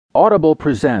Audible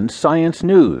presents Science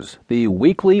News, the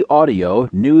weekly audio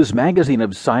news magazine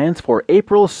of science for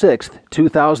April 6th,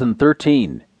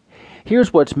 2013.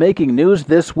 Here's what's making news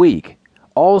this week.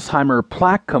 Alzheimer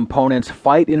plaque components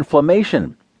fight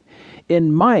inflammation.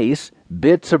 In mice,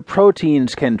 bits of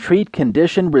proteins can treat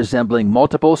condition resembling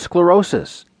multiple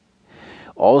sclerosis.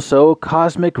 Also,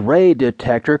 cosmic ray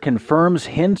detector confirms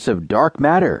hints of dark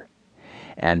matter.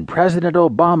 And President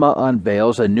Obama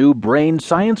unveils a new brain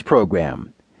science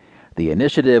program. The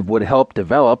initiative would help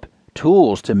develop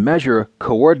tools to measure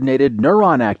coordinated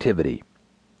neuron activity.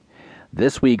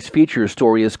 This week's feature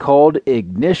story is called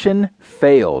Ignition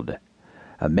Failed.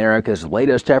 America's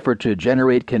latest effort to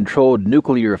generate controlled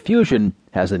nuclear fusion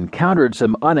has encountered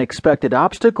some unexpected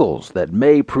obstacles that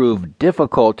may prove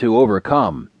difficult to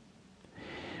overcome.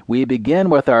 We begin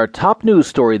with our top news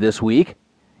story this week.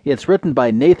 It's written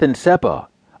by Nathan Seppa.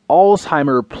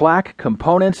 Alzheimer plaque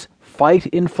components fight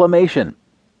inflammation.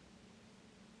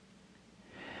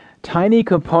 Tiny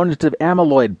components of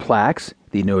amyloid plaques,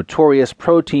 the notorious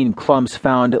protein clumps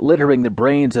found littering the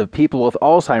brains of people with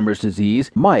Alzheimer's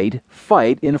disease, might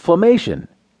fight inflammation.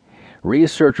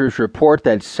 Researchers report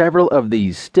that several of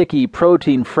these sticky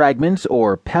protein fragments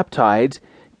or peptides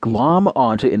glom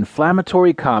onto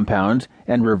inflammatory compounds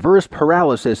and reverse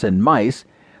paralysis in mice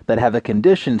that have a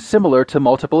condition similar to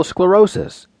multiple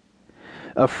sclerosis.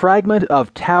 A fragment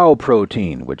of tau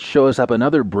protein, which shows up in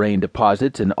other brain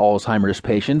deposits in Alzheimer's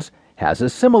patients, has a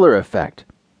similar effect.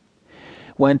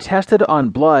 When tested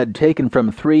on blood taken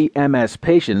from 3 MS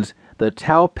patients, the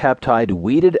tau peptide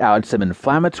weeded out some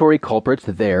inflammatory culprits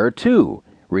there, too,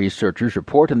 researchers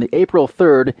report in the April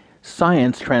 3rd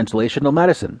Science Translational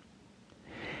Medicine.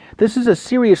 This is a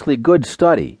seriously good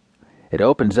study. It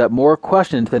opens up more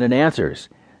questions than it answers,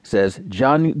 says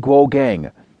Jianguo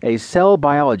Gang, a cell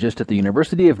biologist at the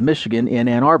University of Michigan in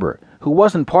Ann Arbor, who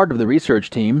wasn't part of the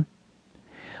research team.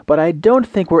 But I don't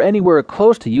think we're anywhere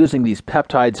close to using these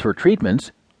peptides for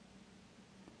treatments.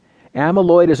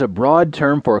 Amyloid is a broad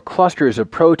term for clusters of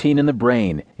protein in the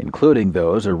brain, including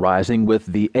those arising with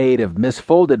the aid of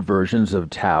misfolded versions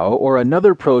of tau or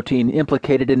another protein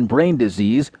implicated in brain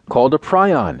disease called a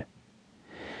prion.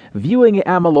 Viewing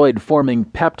amyloid-forming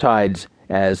peptides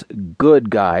as good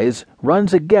guys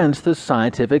runs against the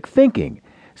scientific thinking,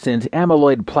 since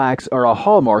amyloid plaques are a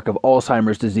hallmark of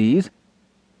Alzheimer's disease.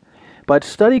 But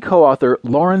study co-author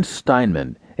Lawrence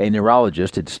Steinman, a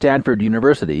neurologist at Stanford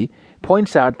University,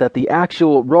 points out that the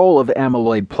actual role of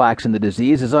amyloid plaques in the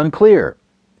disease is unclear.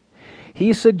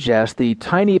 He suggests the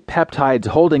tiny peptides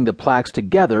holding the plaques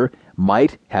together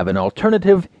might have an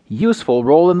alternative, useful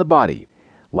role in the body.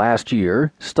 Last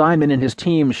year, Steinman and his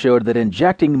team showed that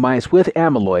injecting mice with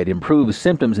amyloid improves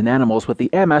symptoms in animals with the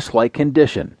MS-like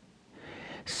condition.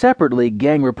 Separately,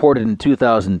 Gang reported in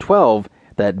 2012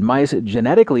 that mice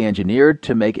genetically engineered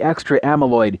to make extra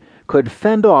amyloid could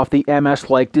fend off the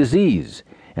MS-like disease,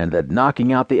 and that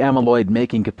knocking out the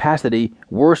amyloid-making capacity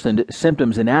worsened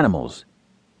symptoms in animals.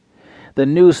 The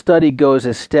new study goes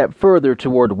a step further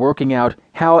toward working out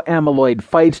how amyloid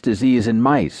fights disease in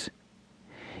mice.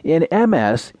 In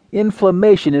MS,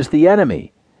 inflammation is the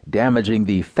enemy, damaging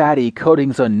the fatty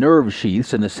coatings on nerve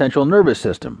sheaths in the central nervous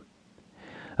system.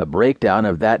 A breakdown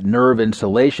of that nerve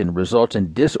insulation results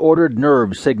in disordered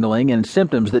nerve signaling and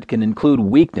symptoms that can include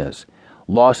weakness,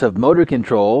 loss of motor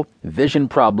control, vision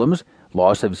problems,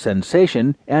 loss of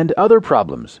sensation, and other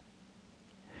problems.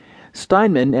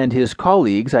 Steinman and his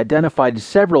colleagues identified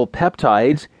several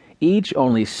peptides, each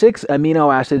only 6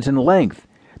 amino acids in length,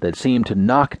 that seem to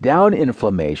knock down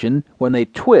inflammation when they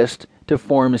twist to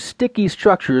form sticky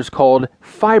structures called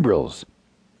fibrils.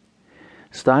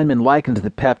 Steinman likens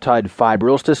the peptide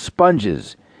fibrils to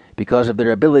sponges because of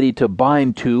their ability to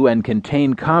bind to and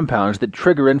contain compounds that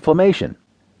trigger inflammation.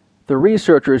 The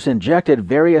researchers injected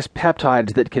various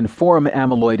peptides that can form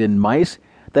amyloid in mice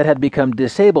that had become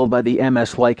disabled by the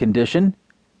MS-like condition.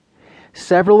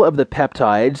 Several of the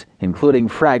peptides, including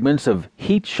fragments of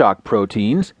heat shock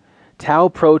proteins, tau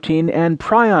protein, and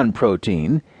prion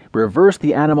protein, reversed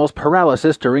the animal's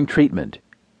paralysis during treatment.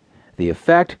 The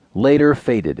effect later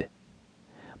faded.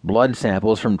 Blood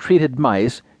samples from treated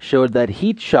mice showed that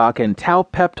heat shock and tau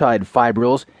peptide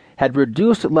fibrils had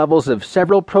reduced levels of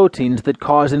several proteins that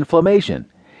cause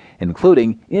inflammation,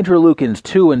 including interleukins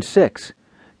 2 and 6.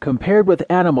 Compared with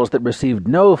animals that received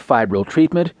no fibril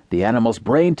treatment, the animal's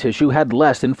brain tissue had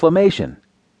less inflammation.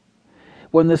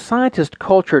 When the scientists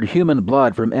cultured human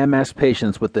blood from MS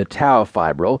patients with the tau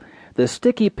fibril, the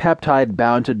sticky peptide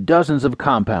bound to dozens of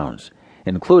compounds,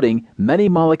 including many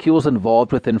molecules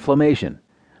involved with inflammation.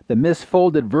 The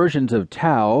misfolded versions of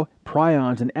tau,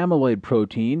 prions, and amyloid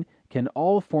protein can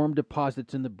all form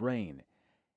deposits in the brain,